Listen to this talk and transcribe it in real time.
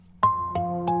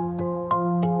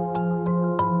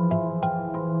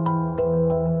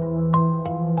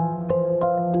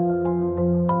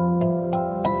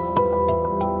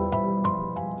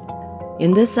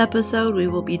In this episode, we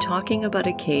will be talking about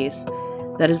a case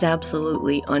that is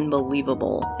absolutely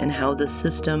unbelievable and how the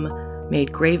system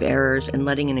made grave errors in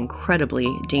letting an incredibly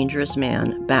dangerous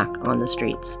man back on the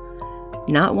streets.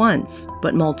 Not once,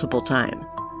 but multiple times.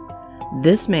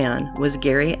 This man was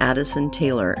Gary Addison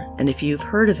Taylor, and if you've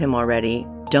heard of him already,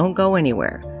 don't go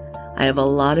anywhere. I have a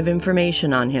lot of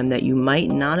information on him that you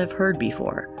might not have heard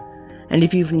before. And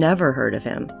if you've never heard of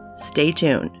him, stay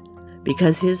tuned,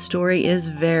 because his story is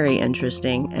very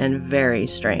interesting and very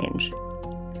strange.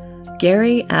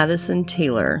 Gary Addison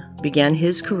Taylor began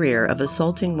his career of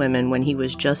assaulting women when he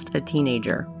was just a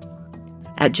teenager.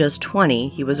 At just 20,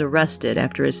 he was arrested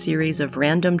after a series of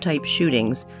random-type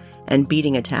shootings and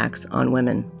beating attacks on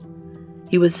women.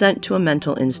 He was sent to a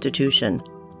mental institution.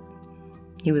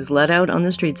 He was let out on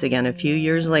the streets again a few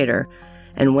years later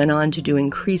and went on to do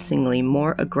increasingly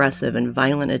more aggressive and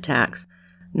violent attacks,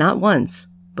 not once,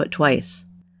 but twice.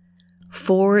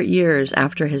 4 years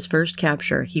after his first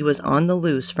capture, he was on the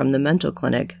loose from the mental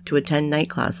clinic to attend night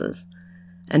classes.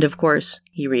 And of course,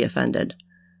 he reoffended.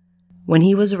 When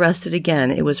he was arrested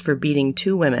again, it was for beating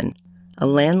 2 women, a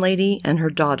landlady and her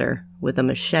daughter, with a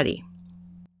machete.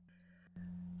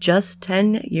 Just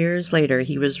 10 years later,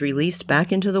 he was released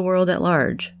back into the world at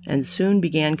large and soon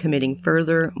began committing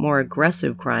further, more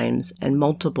aggressive crimes and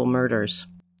multiple murders.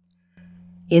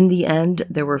 In the end,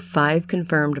 there were 5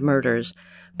 confirmed murders,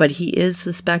 but he is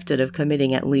suspected of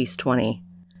committing at least 20.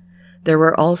 There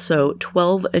were also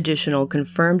 12 additional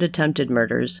confirmed attempted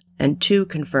murders and 2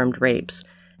 confirmed rapes,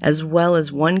 as well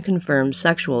as 1 confirmed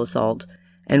sexual assault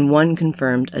and 1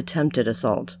 confirmed attempted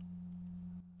assault.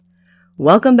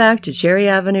 Welcome back to Cherry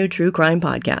Avenue True Crime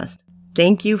Podcast.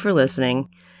 Thank you for listening.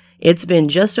 It's been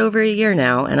just over a year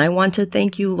now, and I want to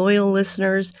thank you loyal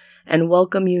listeners and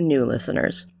welcome you new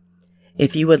listeners.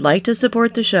 If you would like to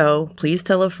support the show, please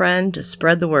tell a friend to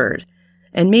spread the word,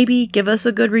 and maybe give us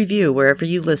a good review wherever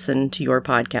you listen to your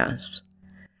podcasts.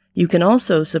 You can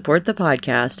also support the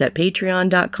podcast at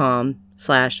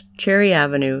patreon.com/Cherry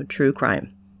Avenue True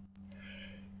Crime.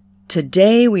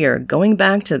 Today we are going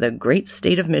back to the great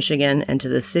state of Michigan and to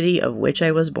the city of which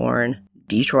I was born,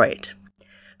 Detroit.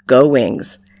 Go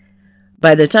Wings!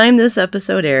 By the time this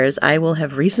episode airs, I will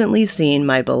have recently seen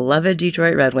my beloved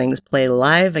Detroit Red Wings play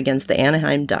live against the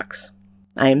Anaheim Ducks.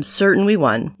 I am certain we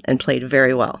won and played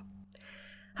very well.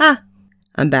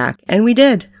 I'm back, and we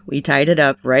did. We tied it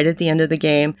up right at the end of the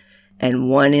game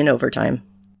and won in overtime.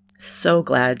 So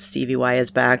glad Stevie Y is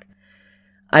back.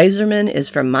 Yzerman is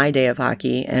from my day of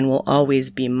hockey and will always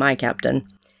be my captain,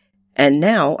 and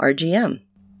now our GM.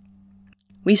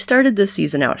 We started this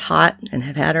season out hot and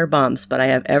have had our bumps, but I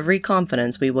have every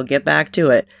confidence we will get back to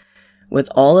it with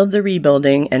all of the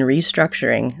rebuilding and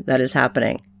restructuring that is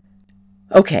happening.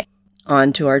 Okay,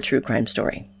 on to our true crime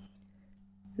story.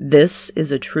 This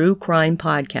is a true crime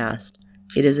podcast.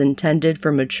 It is intended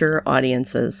for mature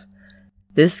audiences.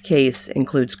 This case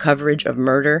includes coverage of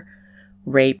murder,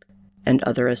 rape, and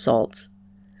other assaults.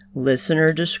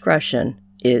 Listener discretion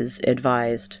is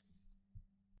advised.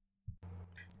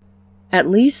 At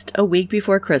least a week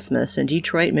before Christmas in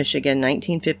Detroit, Michigan,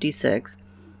 1956,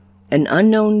 an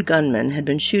unknown gunman had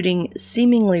been shooting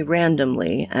seemingly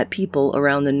randomly at people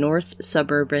around the north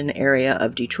suburban area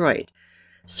of Detroit,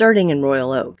 starting in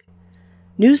Royal Oak.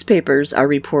 Newspapers are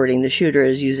reporting the shooter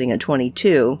is using a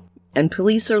 .22, and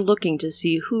police are looking to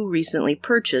see who recently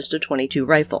purchased a .22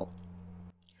 rifle.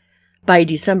 By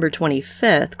December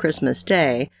 25th, Christmas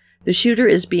Day, the shooter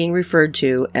is being referred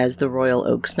to as the Royal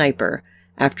Oak Sniper,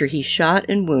 after he shot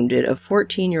and wounded a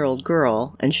 14-year-old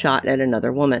girl and shot at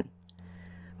another woman.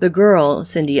 The girl,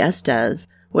 Cindy Estes,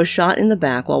 was shot in the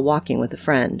back while walking with a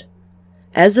friend.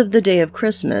 As of the day of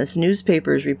Christmas,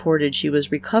 newspapers reported she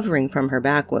was recovering from her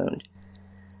back wound.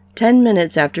 10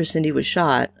 minutes after Cindy was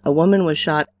shot, a woman was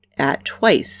shot at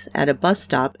twice at a bus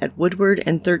stop at Woodward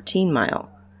and 13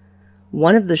 Mile.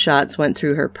 One of the shots went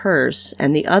through her purse,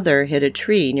 and the other hit a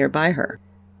tree nearby her.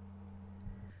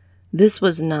 This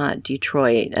was not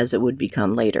Detroit, as it would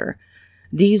become later.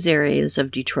 These areas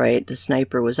of Detroit the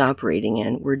sniper was operating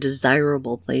in were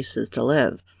desirable places to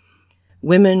live.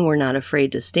 Women were not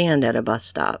afraid to stand at a bus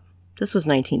stop. This was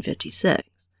 1956.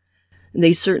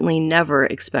 They certainly never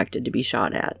expected to be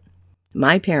shot at.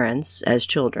 My parents, as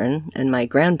children, and my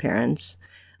grandparents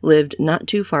lived not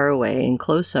too far away in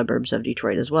close suburbs of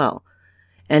Detroit as well,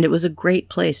 and it was a great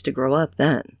place to grow up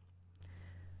then.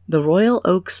 The Royal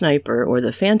Oak Sniper, or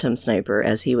the Phantom Sniper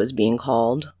as he was being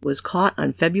called, was caught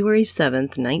on February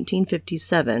 7th,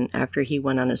 1957 after he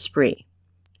went on a spree.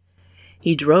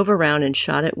 He drove around and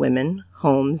shot at women,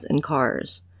 homes, and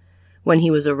cars. When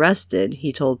he was arrested,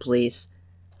 he told police,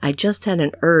 "I just had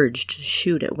an urge to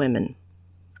shoot at women."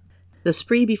 The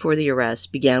spree before the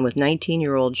arrest began with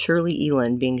 19-year-old Shirley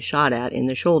Eland being shot at in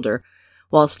the shoulder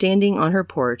while standing on her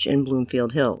porch in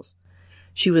Bloomfield Hills.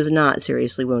 She was not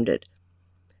seriously wounded.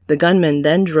 The gunman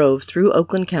then drove through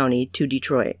Oakland County to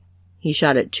Detroit. He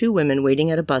shot at 2 women waiting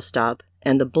at a bus stop,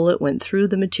 and the bullet went through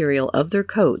the material of their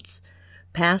coats,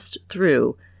 passed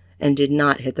through, and did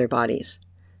not hit their bodies.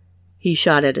 He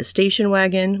shot at a station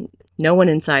wagon. No one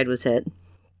inside was hit.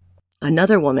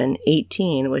 Another woman,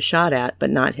 18, was shot at but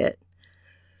not hit.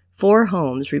 4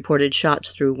 homes reported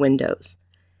shots through windows,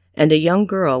 and a young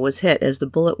girl was hit as the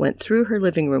bullet went through her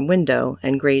living room window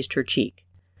and grazed her cheek.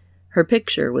 Her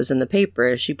picture was in the paper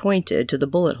as she pointed to the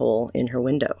bullet hole in her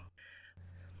window.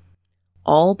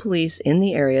 All police in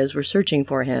the areas were searching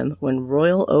for him when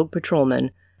Royal Oak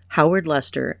patrolmen Howard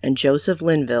Lester and Joseph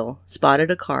Linville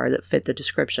spotted a car that fit the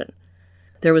description.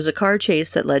 There was a car chase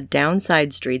that led down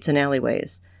side streets and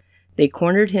alleyways. They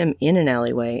cornered him in an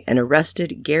alleyway and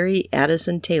arrested Gary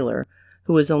Addison Taylor,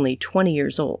 who was only 20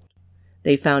 years old.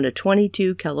 They found a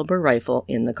 .22 caliber rifle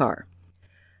in the car.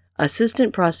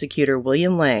 Assistant Prosecutor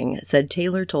William Lang said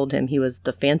Taylor told him he was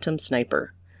the Phantom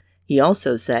Sniper. He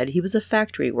also said he was a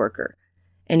factory worker,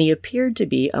 and he appeared to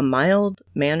be a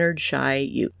mild-mannered, shy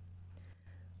youth.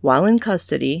 While in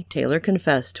custody, Taylor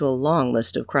confessed to a long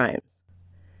list of crimes.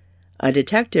 A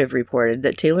detective reported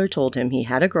that Taylor told him he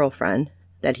had a girlfriend,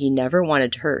 that he never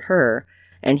wanted to hurt her,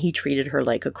 and he treated her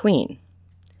like a queen.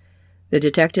 The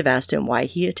detective asked him why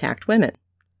he attacked women.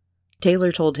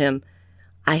 Taylor told him,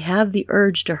 "I have the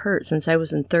urge to hurt since I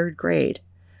was in 3rd grade.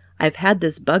 I've had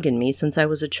this bug in me since I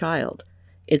was a child.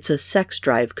 It's a sex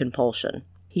drive compulsion."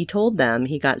 He told them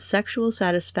he got sexual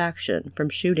satisfaction from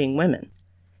shooting women.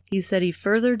 He said he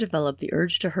further developed the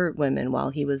urge to hurt women while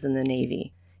he was in the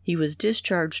Navy. He was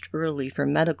discharged early for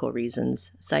medical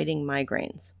reasons, citing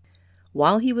migraines.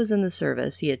 While he was in the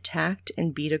service, he attacked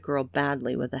and beat a girl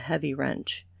badly with a heavy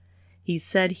wrench. He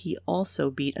said he also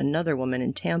beat another woman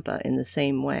in Tampa in the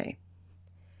same way.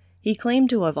 He claimed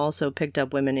to have also picked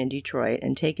up women in Detroit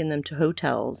and taken them to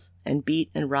hotels and beat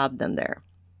and robbed them there.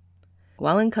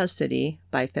 While in custody,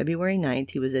 by February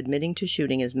 9th, he was admitting to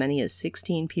shooting as many as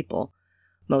 16 people,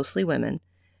 mostly women,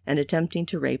 and attempting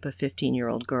to rape a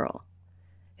 15-year-old girl.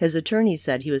 His attorney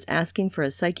said he was asking for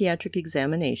a psychiatric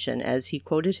examination as he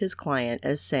quoted his client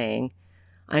as saying,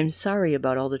 "I'm sorry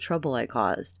about all the trouble I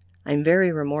caused. I'm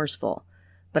very remorseful,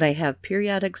 but I have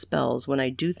periodic spells when I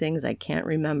do things I can't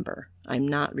remember. I'm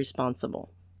not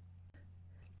responsible."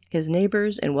 His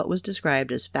neighbors in what was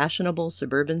described as fashionable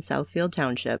suburban Southfield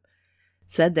Township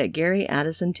said that Gary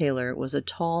Addison Taylor was a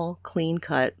tall,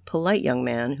 clean-cut, polite young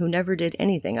man who never did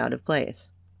anything out of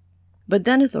place. But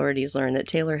then authorities learned that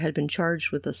Taylor had been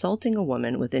charged with assaulting a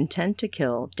woman with intent to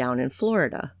kill down in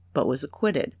Florida, but was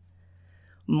acquitted.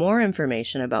 More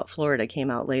information about Florida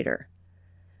came out later.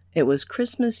 It was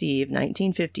Christmas Eve,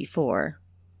 1954.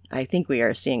 I think we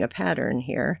are seeing a pattern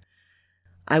here.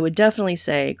 I would definitely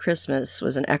say Christmas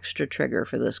was an extra trigger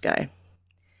for this guy.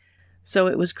 So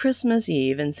it was Christmas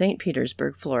Eve in St.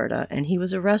 Petersburg, Florida, and he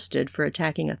was arrested for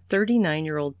attacking a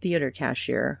 39-year-old theater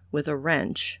cashier with a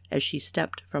wrench as she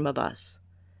stepped from a bus.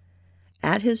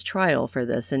 At his trial for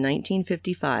this in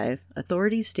 1955,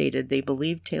 authorities stated they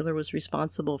believed Taylor was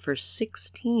responsible for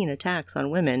 16 attacks on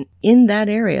women in that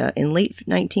area in late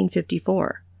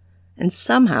 1954, and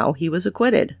somehow he was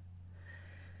acquitted.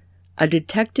 A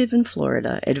detective in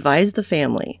Florida advised the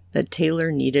family that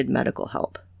Taylor needed medical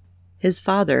help. His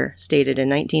father stated in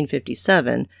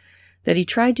 1957 that he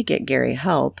tried to get Gary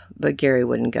help, but Gary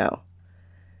wouldn't go.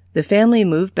 The family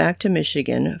moved back to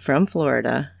Michigan from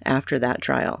Florida after that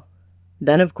trial.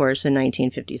 Then, of course, in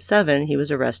 1957, he was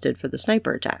arrested for the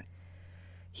sniper attack.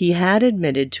 He had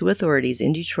admitted to authorities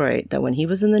in Detroit that when he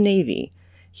was in the Navy,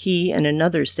 he and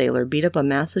another sailor beat up a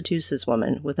Massachusetts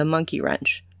woman with a monkey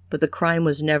wrench, but the crime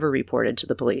was never reported to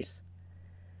the police.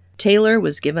 Taylor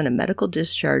was given a medical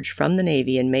discharge from the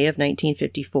Navy in May of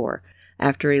 1954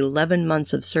 after 11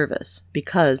 months of service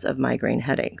because of migraine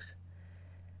headaches.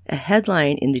 A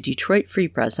headline in the Detroit Free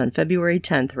Press on February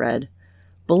 10th read,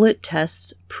 "Bullet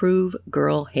Tests Prove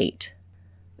Girl Hate."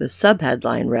 The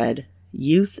subheadline read,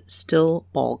 "Youth Still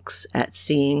Balks at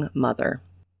Seeing Mother."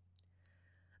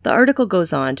 The article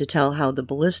goes on to tell how the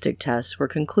ballistic tests were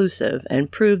conclusive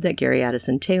and proved that Gary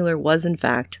Addison Taylor was in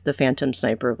fact the Phantom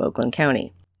Sniper of Oakland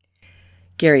County.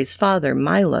 Gary's father,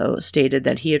 Milo, stated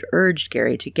that he had urged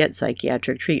Gary to get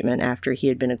psychiatric treatment after he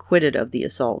had been acquitted of the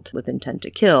assault with intent to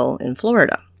kill in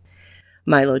Florida.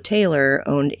 Milo Taylor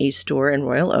owned a store in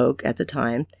Royal Oak at the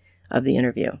time of the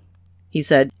interview. He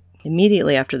said,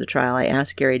 "Immediately after the trial, I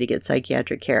asked Gary to get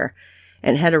psychiatric care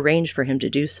and had arranged for him to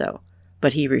do so,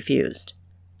 but he refused."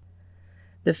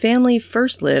 The family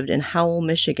first lived in Howell,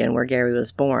 Michigan, where Gary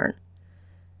was born.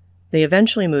 They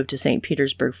eventually moved to St.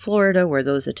 Petersburg, Florida, where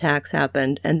those attacks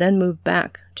happened, and then moved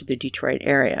back to the Detroit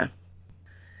area.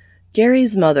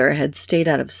 Gary's mother had stayed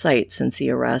out of sight since the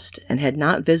arrest and had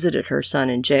not visited her son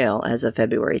in jail as of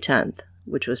February 10th,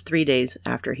 which was 3 days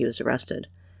after he was arrested.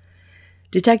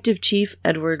 Detective Chief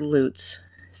Edward Lutz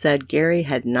said Gary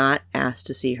had not asked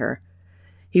to see her.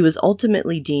 He was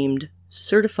ultimately deemed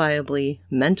certifiably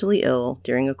mentally ill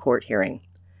during a court hearing.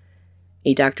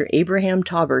 A Dr. Abraham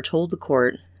Tauber told the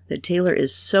court that Taylor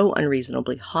is so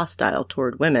unreasonably hostile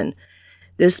toward women,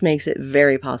 this makes it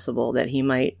very possible that he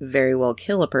might very well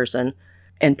kill a person,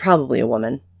 and probably a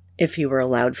woman, if he were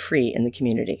allowed free in the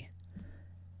community.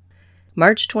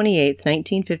 March 28,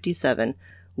 1957,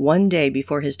 one day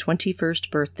before his 21st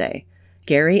birthday,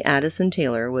 Gary Addison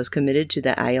Taylor was committed to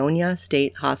the Ionia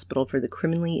State Hospital for the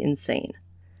Criminally Insane.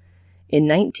 In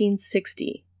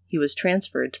 1960, he was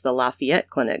transferred to the Lafayette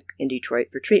Clinic in Detroit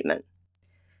for treatment.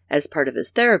 As part of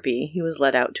his therapy, he was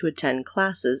let out to attend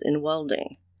classes in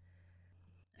welding.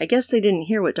 I guess they didn't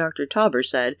hear what Dr. Tauber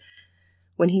said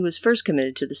when he was first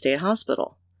committed to the state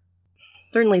hospital.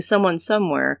 Certainly someone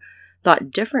somewhere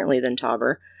thought differently than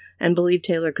Tauber and believed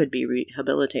Taylor could be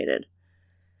rehabilitated.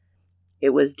 It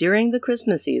was during the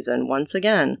Christmas season, once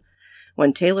again,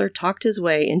 when Taylor talked his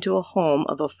way into a home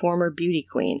of a former beauty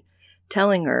queen,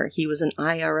 telling her he was an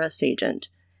IRS agent,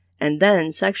 and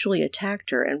then sexually attacked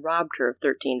her and robbed her of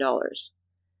 $13.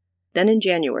 Then in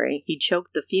January, he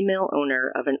choked the female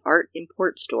owner of an art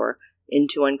import store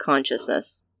into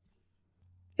unconsciousness.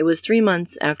 It was 3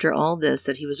 months after all this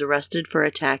that he was arrested for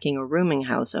attacking a rooming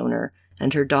house owner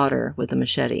and her daughter with a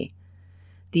machete.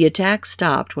 The attack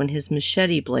stopped when his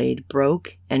machete blade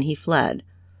broke and he fled.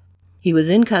 He was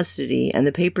in custody, and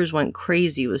the papers went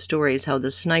crazy with stories how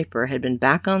the sniper had been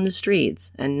back on the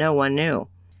streets and no one knew.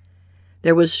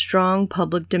 There was strong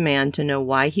public demand to know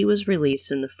why he was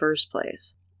released in the first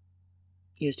place.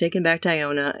 He was taken back to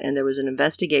Iona, and there was an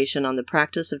investigation on the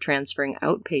practice of transferring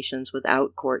outpatients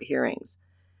without court hearings.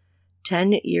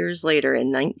 10 years later,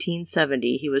 in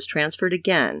 1970, he was transferred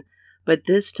again, but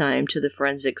this time to the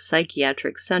Forensic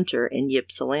Psychiatric Center in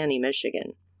Ypsilanti,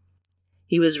 Michigan.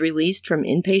 He was released from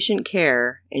inpatient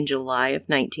care in July of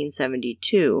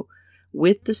 1972,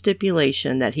 with the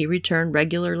stipulation that he return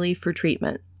regularly for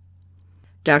treatment.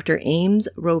 Dr. Ames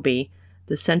Roby,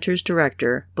 the center's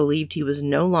director, believed he was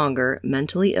no longer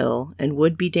mentally ill and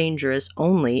would be dangerous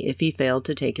only if he failed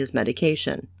to take his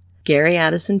medication. Gary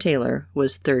Addison Taylor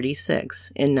was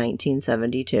 36 in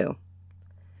 1972.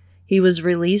 He was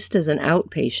released as an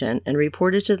outpatient and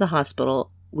reported to the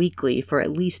hospital weekly for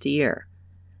at least a year.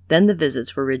 Then the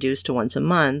visits were reduced to once a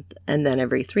month and then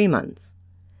every 3 months.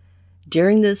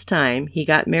 During this time, he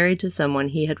got married to someone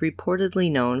he had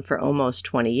reportedly known for almost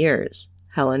 20 years,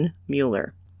 Helen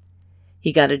Mueller.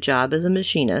 He got a job as a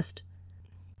machinist.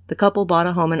 The couple bought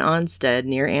a home in Onstead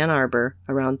near Ann Arbor,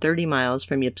 around 30 miles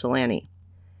from Ypsilanti.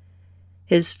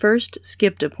 His first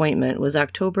skipped appointment was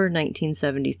October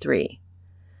 1973.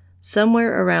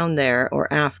 Somewhere around there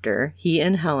or after, he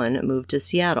and Helen moved to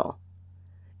Seattle.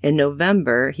 In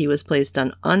November, he was placed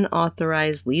on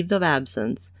unauthorized leave of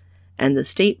absence, and the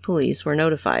state police were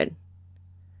notified.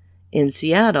 In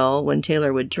Seattle, when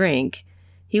Taylor would drink,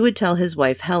 he would tell his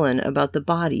wife Helen about the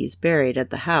bodies buried at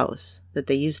the house that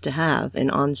they used to have in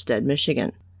Onstead,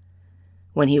 Michigan.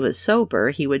 When he was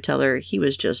sober, he would tell her he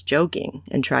was just joking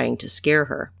and trying to scare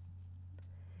her.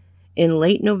 In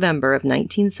late November of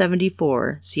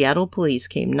 1974, Seattle police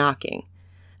came knocking,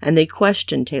 and they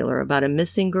questioned Taylor about a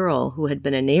missing girl who had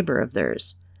been a neighbor of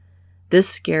theirs. This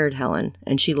scared Helen,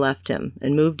 and she left him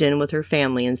and moved in with her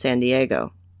family in San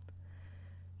Diego.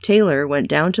 Taylor went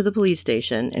down to the police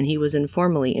station, and he was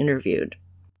informally interviewed.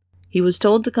 He was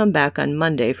told to come back on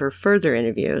Monday for further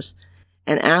interviews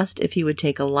and asked if he would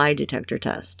take a lie detector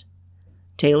test.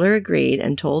 Taylor agreed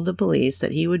and told the police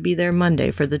that he would be there Monday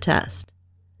for the test,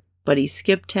 but he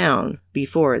skipped town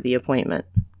before the appointment.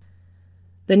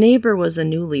 The neighbor was a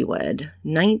newlywed,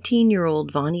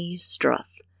 19-year-old Vonnie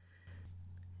Struth.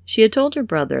 She had told her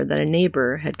brother that a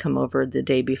neighbor had come over the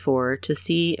day before to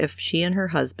see if she and her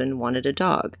husband wanted a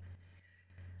dog.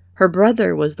 Her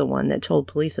brother was the one that told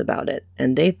police about it,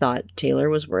 and they thought Taylor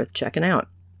was worth checking out.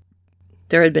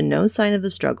 There had been no sign of a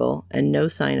struggle and no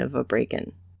sign of a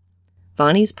break-in.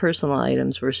 Vonnie's personal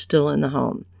items were still in the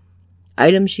home,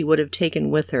 items she would have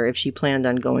taken with her if she planned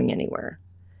on going anywhere.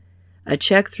 A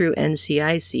check through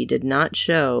NCIC did not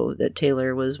show that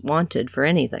Taylor was wanted for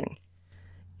anything.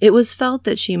 It was felt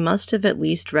that she must have at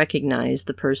least recognized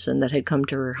the person that had come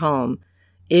to her home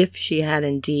if she had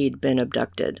indeed been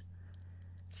abducted.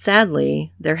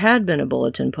 Sadly, there had been a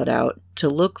bulletin put out to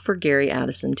look for Gary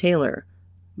Addison Taylor,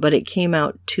 but it came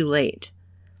out too late.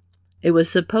 It was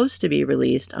supposed to be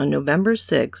released on November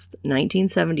 6,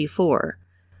 1974,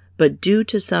 but due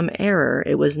to some error,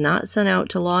 it was not sent out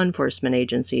to law enforcement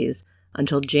agencies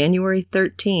until January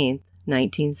 13,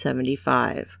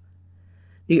 1975.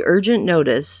 The urgent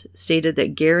notice stated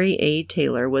that Gary A.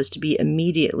 Taylor was to be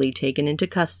immediately taken into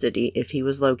custody if he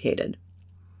was located.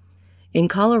 In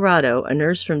Colorado, a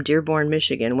nurse from Dearborn,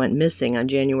 Michigan went missing on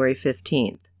January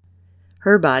 15th.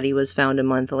 Her body was found a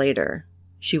month later.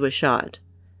 She was shot.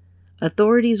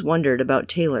 Authorities wondered about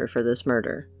Taylor for this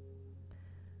murder.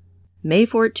 May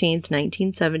 14,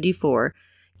 1974,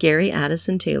 Gary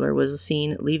Addison Taylor was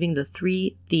seen leaving the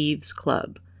Three Thieves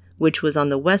Club, which was on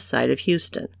the west side of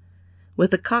Houston,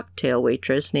 with a cocktail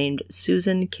waitress named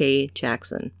Susan K.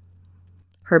 Jackson.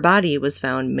 Her body was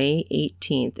found May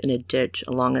 18th in a ditch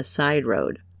along a side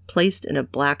road, placed in a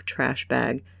black trash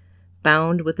bag,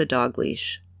 bound with a dog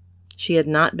leash. She had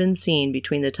not been seen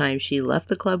between the time she left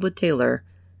the club with Taylor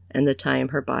and the time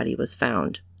her body was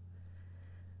found.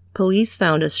 Police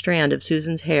found a strand of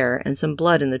Susan's hair and some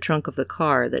blood in the trunk of the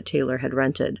car that Taylor had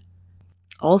rented.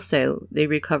 Also, they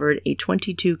recovered a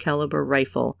 .22 caliber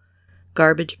rifle,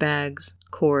 garbage bags,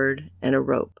 cord, and a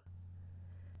rope.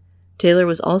 Taylor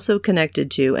was also connected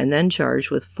to and then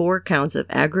charged with 4 counts of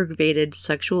aggravated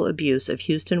sexual abuse of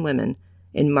Houston women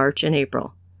in March and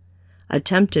April,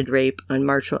 attempted rape on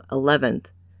March 11th,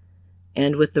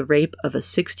 and with the rape of a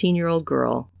 16-year-old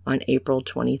girl on April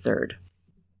 23rd.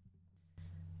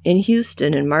 In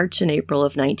Houston in March and April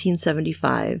of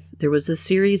 1975, there was a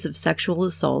series of sexual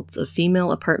assaults of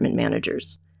female apartment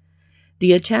managers.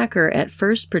 The attacker at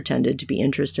first pretended to be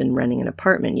interested in renting an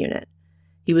apartment unit.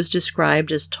 He was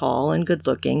described as tall and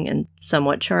good-looking and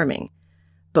somewhat charming,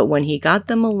 but when he got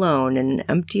them alone in an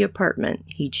empty apartment,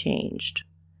 he changed.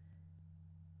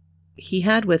 He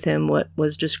had with him what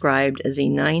was described as a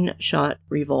 9-shot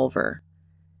revolver.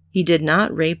 He did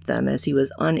not rape them as he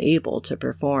was unable to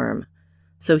perform,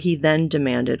 so he then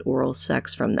demanded oral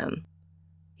sex from them.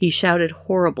 He shouted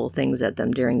horrible things at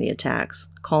them during the attacks,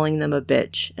 calling them a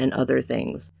bitch and other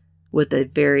things, with a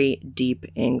very deep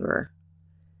anger.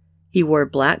 He wore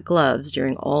black gloves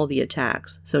during all the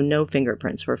attacks, so no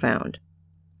fingerprints were found.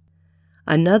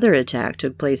 Another attack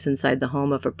took place inside the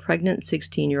home of a pregnant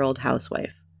 16-year-old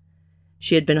housewife.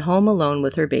 She had been home alone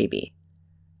with her baby.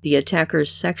 The attacker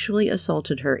sexually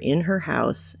assaulted her in her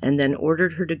house and then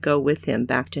ordered her to go with him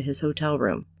back to his hotel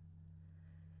room.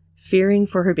 Fearing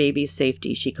for her baby's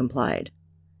safety, she complied.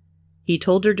 He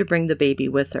told her to bring the baby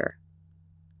with her.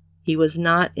 He was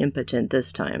not impotent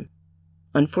this time.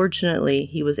 Unfortunately,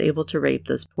 he was able to rape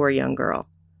this poor young girl.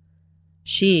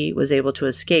 She was able to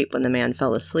escape when the man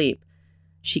fell asleep.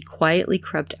 She quietly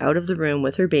crept out of the room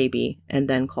with her baby and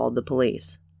then called the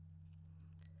police.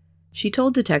 She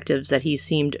told detectives that he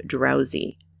seemed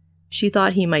drowsy. She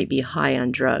thought he might be high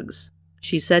on drugs.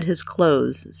 She said his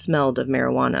clothes smelled of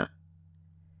marijuana.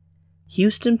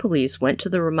 Houston police went to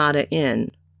the Ramada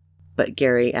Inn, but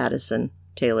Gary Addison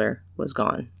Taylor was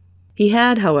gone. He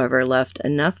had, however, left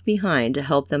enough behind to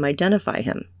help them identify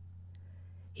him.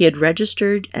 He had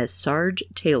registered as Sarge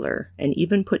Taylor and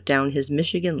even put down his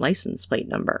Michigan license plate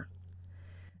number.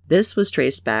 This was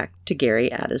traced back to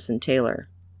Gary Addison Taylor.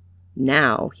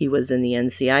 Now he was in the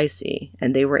NCIC,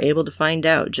 and they were able to find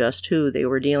out just who they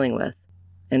were dealing with,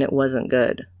 and it wasn't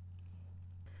good.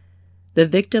 The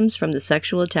victims from the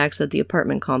sexual attacks at the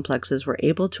apartment complexes were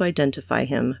able to identify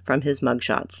him from his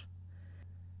mugshots.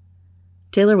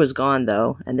 Taylor was gone,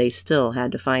 though, and they still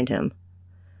had to find him.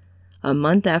 A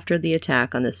month after the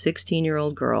attack on the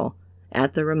 16-year-old girl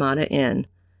at the Ramada Inn,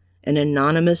 an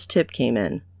anonymous tip came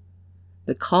in.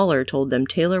 The caller told them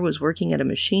Taylor was working at a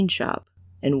machine shop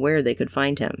and where they could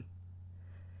find him.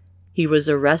 He was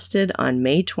arrested on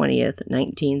May 20th,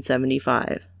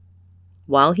 1975.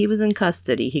 While he was in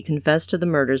custody, he confessed to the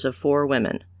murders of 4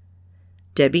 women: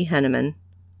 Debbie Henneman,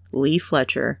 Lee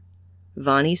Fletcher,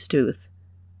 Vonnie Stuth,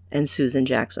 and Susan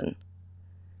Jackson.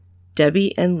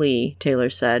 Debbie and Lee, Taylor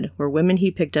said, were women he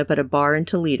picked up at a bar in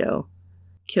Toledo,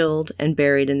 killed and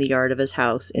buried in the yard of his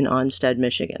house in Onstead,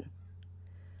 Michigan.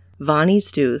 Vonnie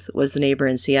Stuth was the neighbor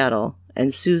in Seattle,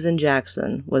 and Susan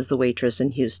Jackson was the waitress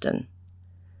in Houston.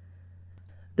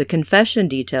 The confession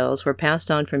details were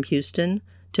passed on from Houston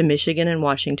to Michigan and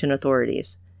Washington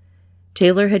authorities.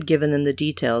 Taylor had given them the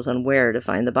details on where to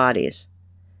find the bodies.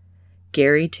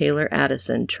 Gary Taylor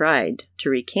Addison tried to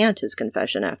recant his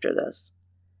confession after this.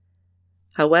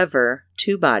 However,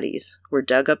 2 bodies were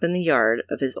dug up in the yard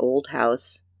of his old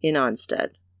house in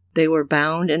Onstead. They were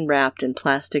bound and wrapped in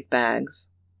plastic bags.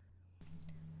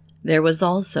 There was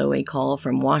also a call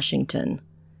from Washington.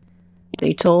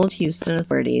 They told Houston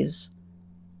authorities,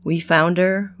 "We found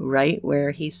her right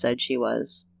where he said she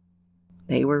was."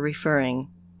 They were referring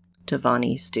to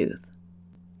Vonnie Stuth.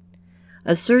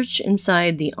 A search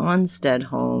inside the Onstead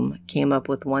home came up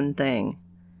with one thing.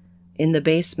 In the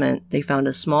basement, they found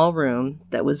a small room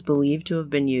that was believed to have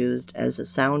been used as a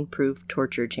soundproof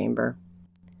torture chamber.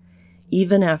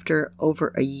 Even after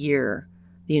over a year,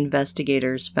 the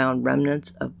investigators found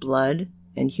remnants of blood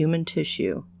and human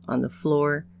tissue on the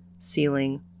floor,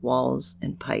 ceiling, walls,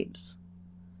 and pipes.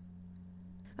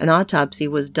 An autopsy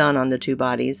was done on the two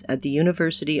bodies at the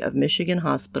University of Michigan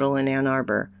Hospital in Ann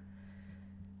Arbor.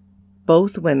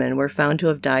 Both women were found to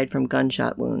have died from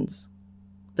gunshot wounds.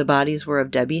 The bodies were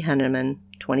of Debbie Henneman,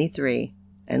 23,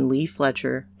 and Lee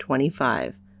Fletcher,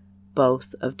 25,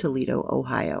 both of Toledo,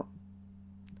 Ohio.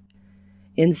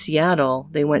 In Seattle,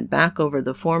 they went back over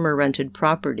the former rented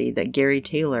property that Gary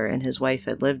Taylor and his wife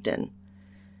had lived in.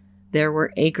 There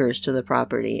were acres to the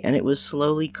property, and it was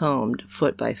slowly combed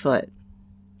foot by foot.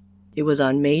 It was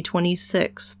on May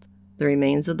 26th, the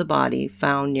remains of the body,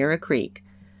 found near a creek,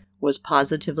 was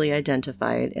positively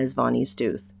identified as Vonnie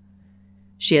Stuth.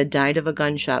 She had died of a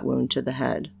gunshot wound to the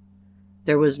head.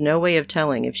 There was no way of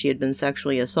telling if she had been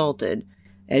sexually assaulted,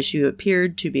 as she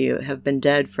appeared to have been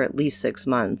dead for at least 6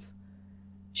 months.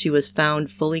 She was found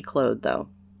fully clothed, though.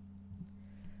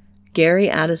 Gary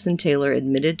Addison Taylor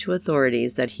admitted to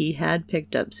authorities that he had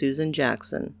picked up Susan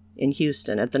Jackson in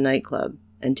Houston at the nightclub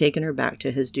and taken her back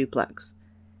to his duplex.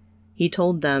 He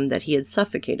told them that he had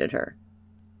suffocated her.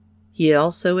 He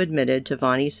also admitted to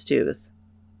Vonnie Stuth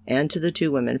and to the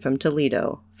two women from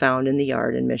Toledo found in the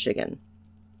yard in Michigan.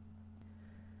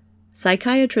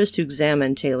 Psychiatrists who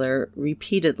examined Taylor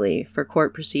repeatedly for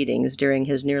court proceedings during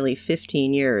his nearly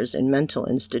 15 years in mental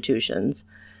institutions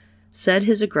said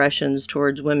his aggressions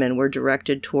towards women were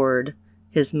directed toward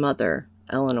his mother,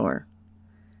 Eleanor.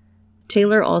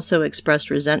 Taylor also expressed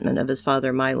resentment of his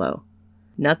father, Milo.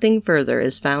 Nothing further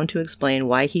is found to explain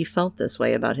why he felt this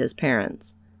way about his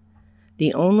parents.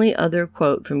 The only other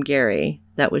quote from Gary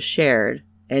that was shared,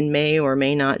 and may or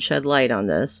may not shed light on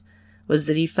this, was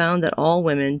that he found that all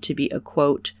women to be a,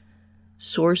 quote,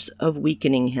 source of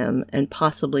weakening him and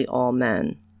possibly all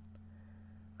men.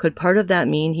 Could part of that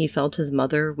mean he felt his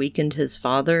mother weakened his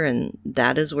father, and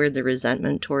that is where the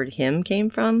resentment toward him came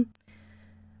from?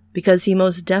 Because he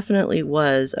most definitely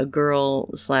was a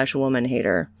girl/woman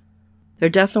hater. There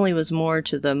definitely was more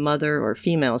to the mother or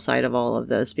female side of all of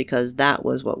this, because that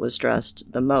was what was stressed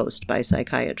the most by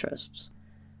psychiatrists.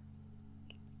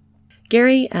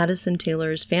 Gary Addison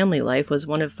Taylor's family life was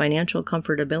one of financial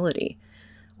comfortability.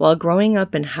 While growing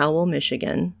up in Howell,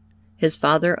 Michigan, his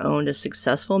father owned a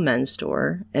successful men's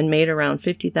store and made around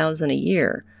 $50,000 a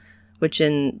year, which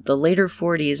in the later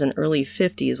 40s and early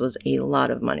 50s was a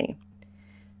lot of money.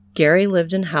 Gary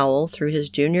lived in Howell through his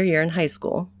junior year in high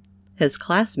school. His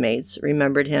classmates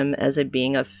remembered him as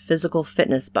being a physical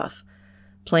fitness buff,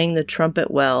 playing the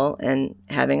trumpet well and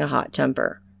having a hot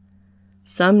temper.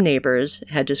 Some neighbors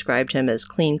had described him as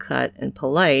clean-cut and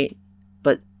polite,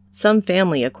 but some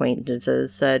family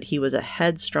acquaintances said he was a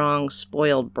headstrong,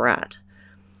 spoiled brat.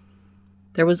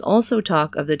 There was also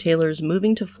talk of the Taylors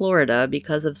moving to Florida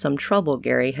because of some trouble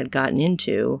Gary had gotten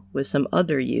into with some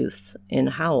other youths in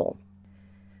Howell.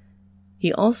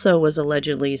 He also was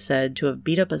allegedly said to have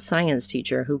beat up a science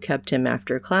teacher who kept him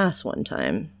after class one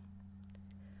time.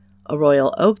 A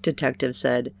Royal Oak detective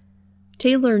said,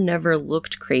 "Taylor never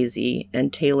looked crazy,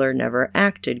 and Taylor never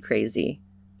acted crazy.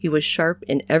 He was sharp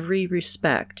in every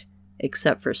respect,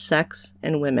 except for sex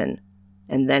and women,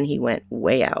 and then he went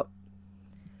way out."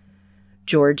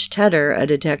 George Tedder, a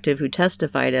detective who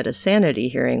testified at a sanity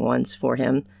hearing once for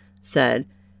him, said,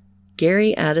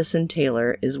 "Gary Addison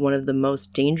Taylor is one of the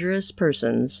most dangerous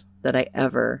persons that I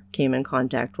ever came in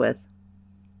contact with."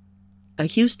 A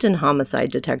Houston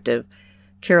homicide detective,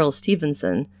 Carol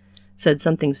Stevenson, said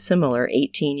something similar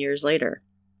 18 years later.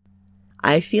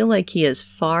 "I feel like he is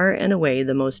far and away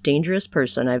the most dangerous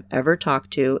person I've ever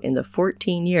talked to in the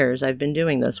 14 years I've been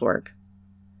doing this work."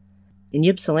 In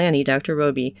Ypsilanti, Dr.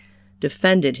 Roby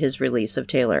defended his release of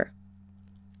Taylor.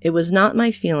 "It was not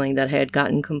my feeling that I had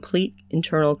gotten complete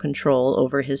internal control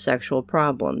over his sexual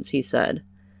problems," he said.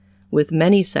 "With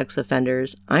many sex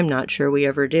offenders, I'm not sure we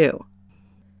ever do."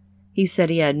 He said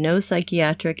he had no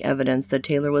psychiatric evidence that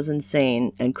Taylor was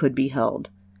insane and could be held.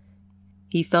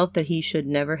 He felt that he should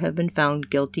never have been found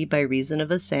guilty by reason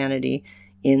of insanity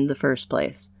in the first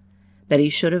place, that he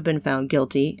should have been found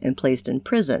guilty and placed in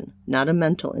prison, not a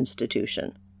mental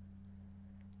institution.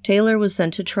 Taylor was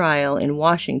sent to trial in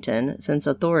Washington since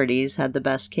authorities had the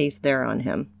best case there on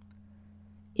him.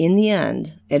 In the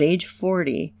end, at age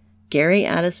 40, Gary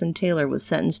Addison Taylor was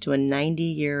sentenced to a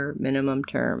 90-year minimum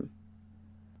term.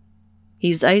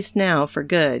 He's iced now for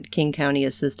good, King County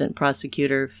Assistant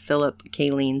Prosecutor Philip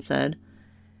Kaleen said.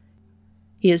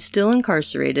 He is still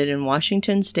incarcerated in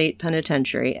Washington State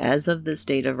Penitentiary as of this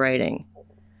date of writing.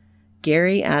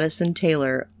 Gary Addison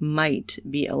Taylor might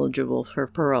be eligible for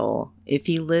parole if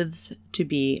he lives to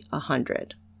be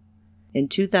 100. In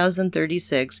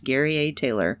 2036, Gary A.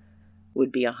 Taylor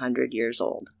would be 100 years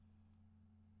old.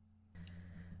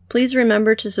 Please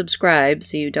remember to subscribe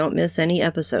so you don't miss any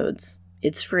episodes.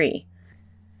 It's free.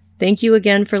 Thank you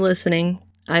again for listening.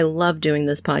 I love doing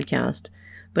this podcast,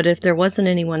 but if there wasn't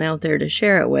anyone out there to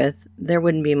share it with, there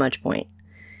wouldn't be much point.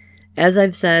 As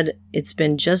I've said, it's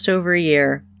been just over a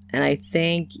year, and I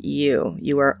thank you.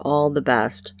 You are all the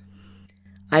best.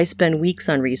 I spend weeks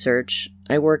on research.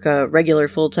 I work a regular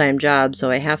full-time job, so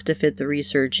I have to fit the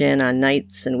research in on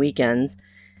nights and weekends,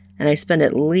 and I spend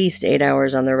at least 8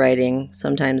 hours on the writing,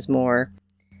 sometimes more,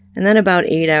 and then about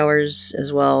 8 hours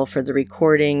as well for the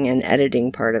recording and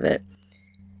editing part of it.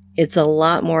 It's a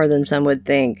lot more than some would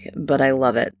think, but I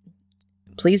love it.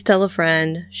 Please tell a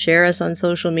friend, share us on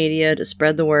social media to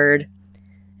spread the word,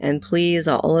 and please,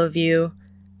 all of you,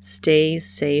 stay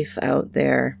safe out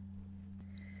there.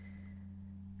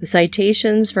 The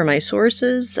citations for my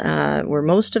sources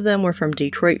most of them were from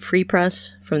Detroit Free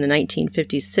Press from the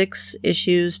 1956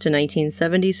 issues to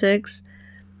 1976,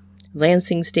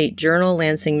 Lansing State Journal,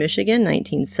 Lansing, Michigan,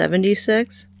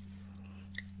 1976,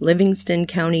 Livingston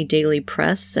County Daily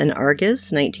Press and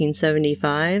Argus,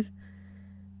 1975,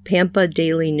 Pampa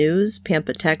Daily News,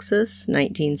 Pampa, Texas,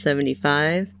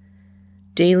 1975,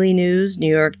 Daily News,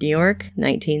 New York, New York,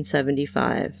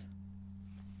 1975.